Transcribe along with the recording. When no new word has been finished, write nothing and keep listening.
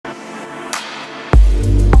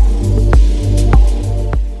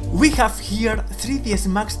We have here 3ds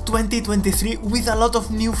Max 2023 with a lot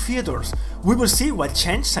of new features. We will see what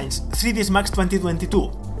changed since 3ds Max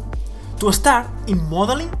 2022. To start, in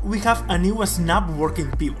modeling we have a new snap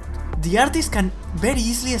working pivot. The artist can very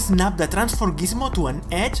easily snap the transform gizmo to an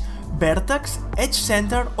edge, vertex, edge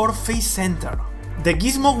center or face center. The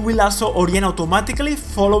gizmo will also orient automatically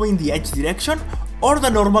following the edge direction or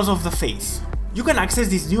the normals of the face. You can access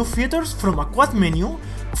these new features from a quad menu,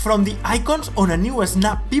 from the icons on a new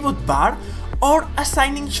snap pivot bar, or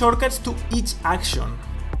assigning shortcuts to each action.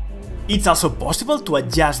 It's also possible to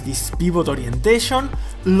adjust this pivot orientation,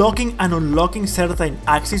 locking and unlocking certain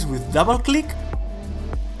axes with double click.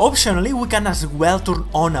 Optionally, we can as well turn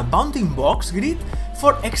on a bounding box grid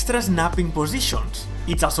for extra snapping positions.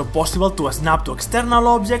 It's also possible to snap to external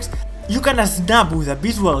objects. You can snap with a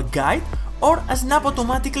visual guide or snap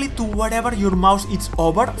automatically to wherever your mouse is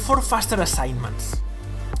over for faster assignments.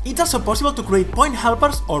 It's also possible to create point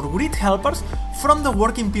helpers or grid helpers from the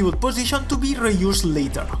working pivot position to be reused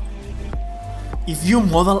later. If you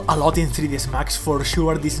model a lot in 3ds Max, for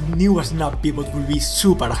sure this new snap pivot will be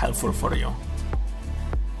super helpful for you.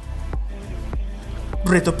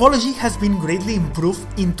 Retopology has been greatly improved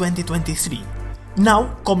in 2023.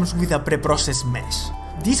 Now comes with a preprocess mesh.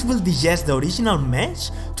 This will digest the original mesh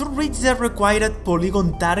to reach the required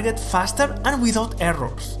polygon target faster and without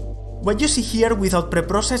errors. What you see here without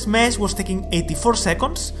preprocess mesh was taking 84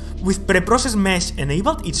 seconds, with preprocess mesh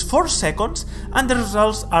enabled it's 4 seconds and the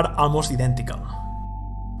results are almost identical.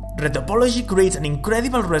 Retopology creates an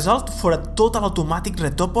incredible result for a total automatic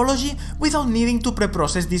retopology without needing to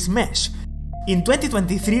preprocess this mesh. In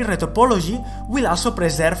 2023, Retopology will also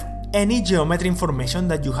preserve any geometry information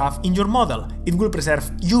that you have in your model. It will preserve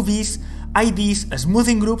UVs, IDs,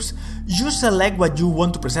 smoothing groups. You select what you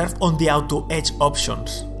want to preserve on the Auto Edge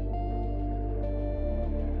options.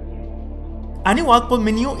 A new output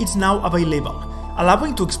menu is now available,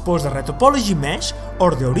 allowing to expose the Retopology mesh,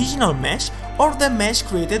 or the original mesh, or the mesh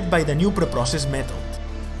created by the new preprocess method.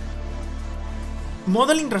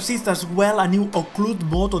 Modeling receives as well a new occlude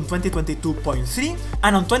mode on 2022.3,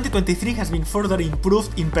 and on 2023 has been further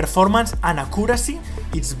improved in performance and accuracy.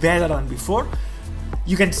 It's better than before.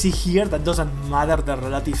 You can see here that doesn't matter the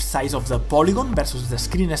relative size of the polygon versus the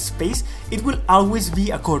screen space, it will always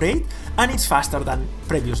be accurate and it's faster than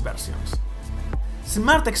previous versions.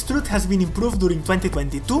 Smart Extrude has been improved during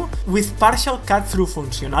 2022 with partial cut-through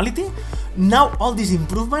functionality. Now all these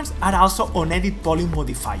improvements are also on Edit Poly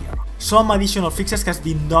Modifier. Some additional fixes has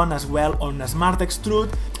been done as well on Smart Extrude,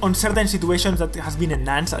 on certain situations that has been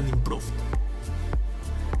enhanced and improved.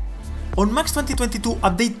 On Max 2022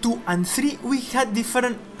 Update 2 and 3 we had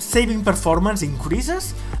different saving performance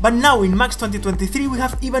increases, but now in Max 2023 we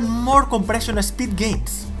have even more compression speed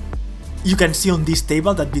gains. You can see on this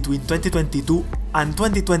table that between 2022 and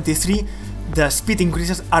 2023 the speed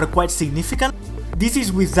increases are quite significant. This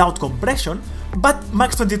is without compression, but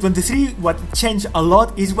Max 2023 what changed a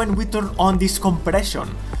lot is when we turn on this compression.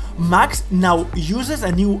 Max now uses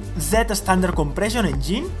a new Z standard compression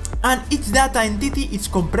engine, and each data entity is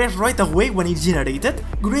compressed right away when it's generated,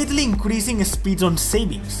 greatly increasing speeds on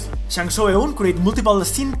savings. Shangso create multiple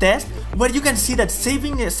scene tests where you can see that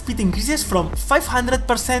saving speed increases from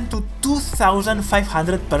 500% to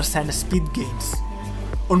 2500% speed gains.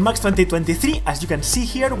 On Max 2023, as you can see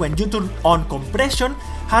here, when you turn on compression,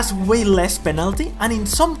 has way less penalty and in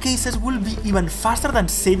some cases will be even faster than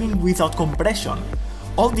saving without compression.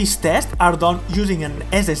 All these tests are done using an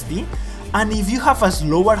SSD, and if you have a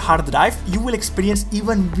slower hard drive, you will experience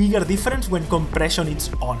even bigger difference when compression is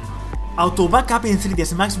on. Auto backup in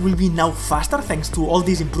 3ds Max will be now faster thanks to all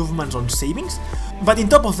these improvements on savings, but on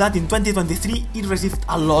top of that in 2023 it received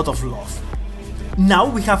a lot of love. Now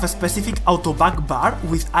we have a specific Autoback bar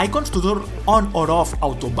with icons to turn on or off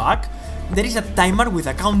Autoback. There is a timer with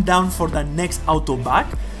a countdown for the next Autoback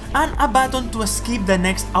and a button to skip the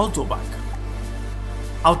next Autoback.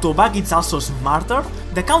 Autoback is also smarter.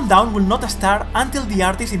 The countdown will not start until the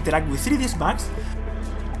artist interacts with 3ds Max,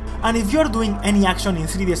 and if you are doing any action in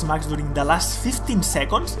 3ds Max during the last 15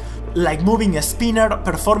 seconds, like moving a spinner,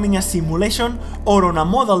 performing a simulation, or on a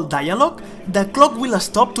model dialog, the clock will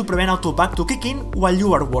stop to prevent Autoback to kick in while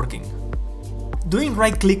you are working. Doing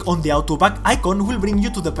right click on the Autoback icon will bring you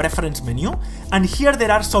to the preference menu, and here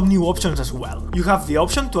there are some new options as well. You have the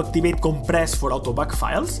option to activate compress for Autoback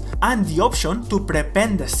files, and the option to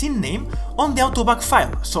prepend the scene name on the Autoback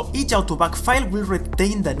file, so each Autoback file will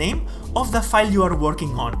retain the name of the file you are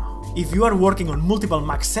working on. If you are working on multiple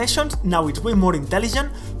Max sessions, now it's way more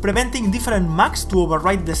intelligent, preventing different Macs to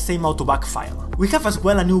overwrite the same Autoback file. We have as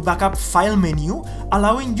well a new backup file menu,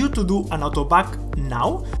 allowing you to do an Autoback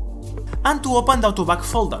now, and to open the Autoback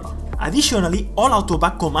folder. Additionally, all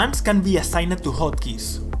Autoback commands can be assigned to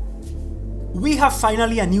hotkeys. We have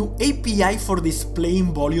finally a new API for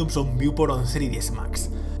displaying volumes on viewport on 3ds Max.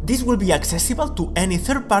 This will be accessible to any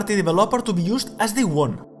third-party developer to be used as they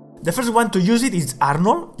want. The first one to use it is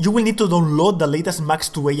Arnold. You will need to download the latest Max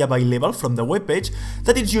 2A available from the webpage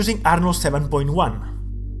that is using Arnold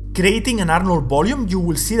 7.1. Creating an Arnold volume, you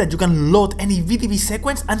will see that you can load any VDB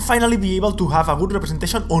sequence and finally be able to have a good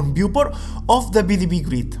representation on viewport of the VDB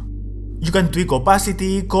grid. You can tweak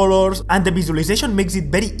opacity, colors, and the visualization makes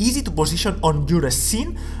it very easy to position on your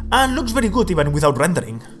scene and looks very good even without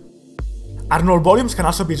rendering. Arnold volumes can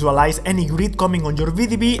also visualize any grid coming on your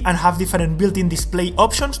VDB and have different built-in display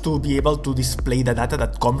options to be able to display the data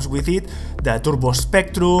that comes with it, the turbo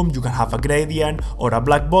spectrum, you can have a gradient or a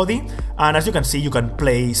black body, and as you can see you can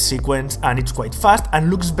play sequence and it's quite fast and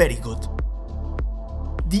looks very good.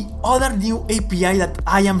 The other new API that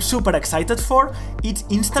I am super excited for is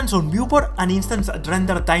Instance on Viewport and Instance at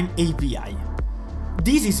Render Time API.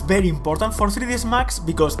 This is very important for 3ds Max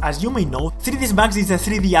because, as you may know, 3ds Max is a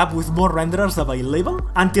 3D app with more renderers available.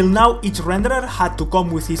 Until now, each renderer had to come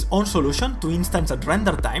with his own solution to instance at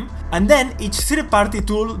render time, and then each third-party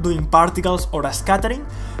tool doing particles or a scattering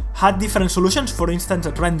had different solutions for instance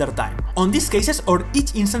at render time. On these cases, or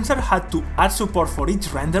each instancer had to add support for each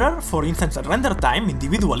renderer for instance at render time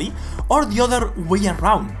individually, or the other way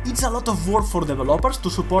around. It's a lot of work for developers to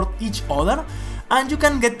support each other, and you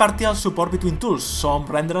can get partial support between tools. Some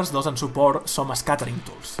renderers doesn't support some scattering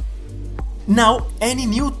tools. Now, any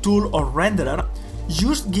new tool or renderer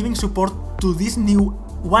just giving support to this new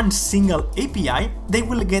one single API, they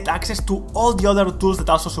will get access to all the other tools that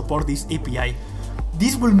also support this API.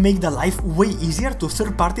 This will make the life way easier to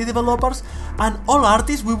third-party developers, and all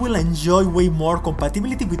artists we will enjoy way more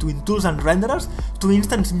compatibility between tools and renderers to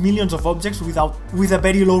instance millions of objects with a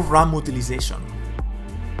very low RAM utilization.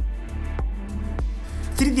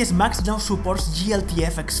 3ds Max now supports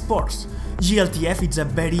Gltf exports. Gltf is a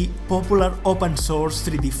very popular open source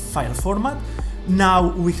 3D file format.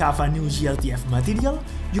 Now we have a new Gltf material.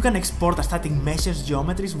 You can export static meshes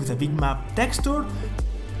geometries with a bitmap texture,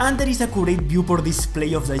 and there is a accurate viewport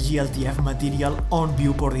display of the Gltf material on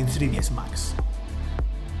viewport in 3ds Max.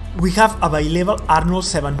 We have available Arnold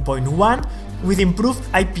 7.1 with improved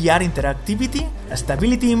IPR interactivity,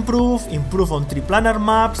 stability improve on triplanar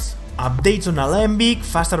maps, updates on Alembic,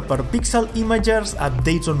 faster per pixel imagers,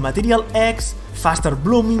 updates on Material X, faster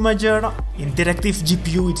bloom imager, interactive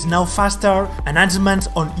GPU is now faster, enhancements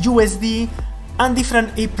on USD, and different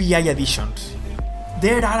API additions.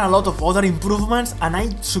 There are a lot of other improvements, and I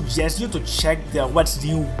suggest you to check the What's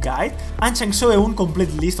New guide and check a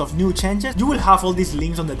complete list of new changes. You will have all these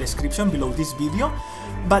links on the description below this video.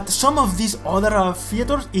 But some of these other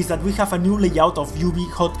features is that we have a new layout of UV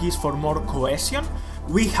hotkeys for more cohesion.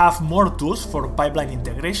 We have more tools for pipeline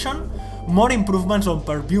integration, more improvements on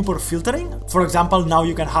per viewport filtering. For example, now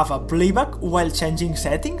you can have a playback while changing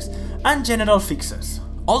settings, and general fixes.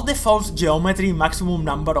 All default geometry maximum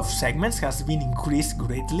number of segments has been increased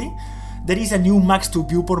greatly. There is a new max to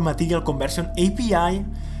viewport material conversion API,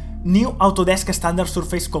 new Autodesk standard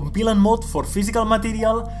surface compilant mode for physical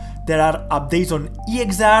material. There are updates on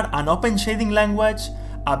EXR and open shading language,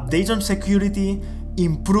 updates on security,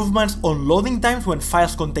 improvements on loading times when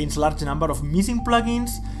files contains large number of missing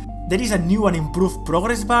plugins. There is a new and improved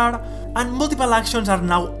progress bar, and multiple actions are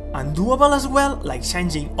now undoable as well, like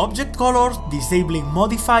changing object colors, disabling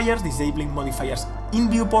modifiers in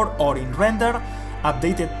viewport or in render,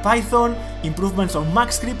 updated Python, improvements on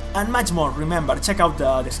MaxScript, and much more. Remember, check out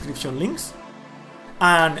the description links.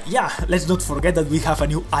 And yeah, let's not forget that we have a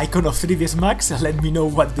new icon of 3ds Max. Let me know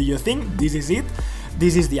what do you think. This is it.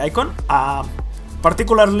 This is the icon.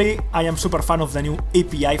 Particularly, I am super fan of the new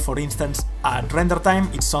API, for instance, at render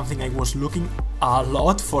time. It's something I was looking a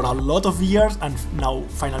lot for a lot of years, and now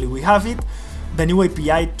finally we have it. The new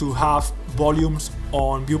API to have volumes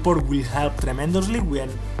on viewport will help tremendously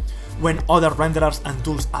when other renderers and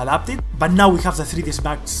tools adapt it. But now we have the 3ds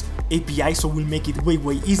Max API, so we'll make it way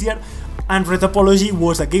easier. And Retopology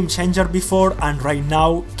was a game changer before, and right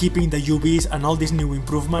now, keeping the UVs and all these new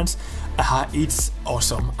improvements, it's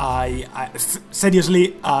awesome.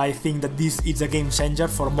 Seriously, I think that this is a game changer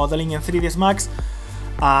for modeling in 3ds Max.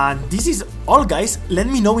 And this is all, guys. Let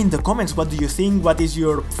me know in the comments what do you think, what is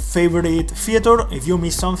your favorite feature, if you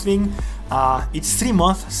missed something. It's 3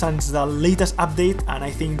 months since the latest update, and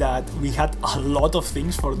I think that we had a lot of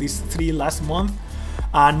things for these 3 last months.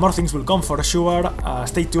 And more things will come for sure.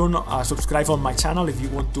 Stay tuned, subscribe on my channel if you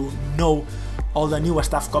want to know all the new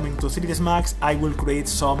stuff coming to 3ds Max. I will create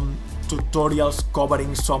some tutorials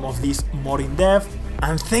covering some of these more in depth.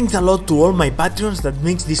 And thanks a lot to all my Patreons that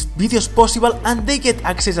makes these videos possible, and they get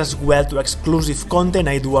access as well to exclusive content.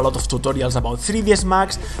 I do a lot of tutorials about 3ds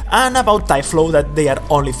Max and about TypeFlow that they are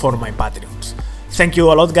only for my Patreons. Thank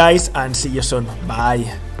you a lot guys, and see you soon.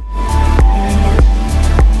 Bye!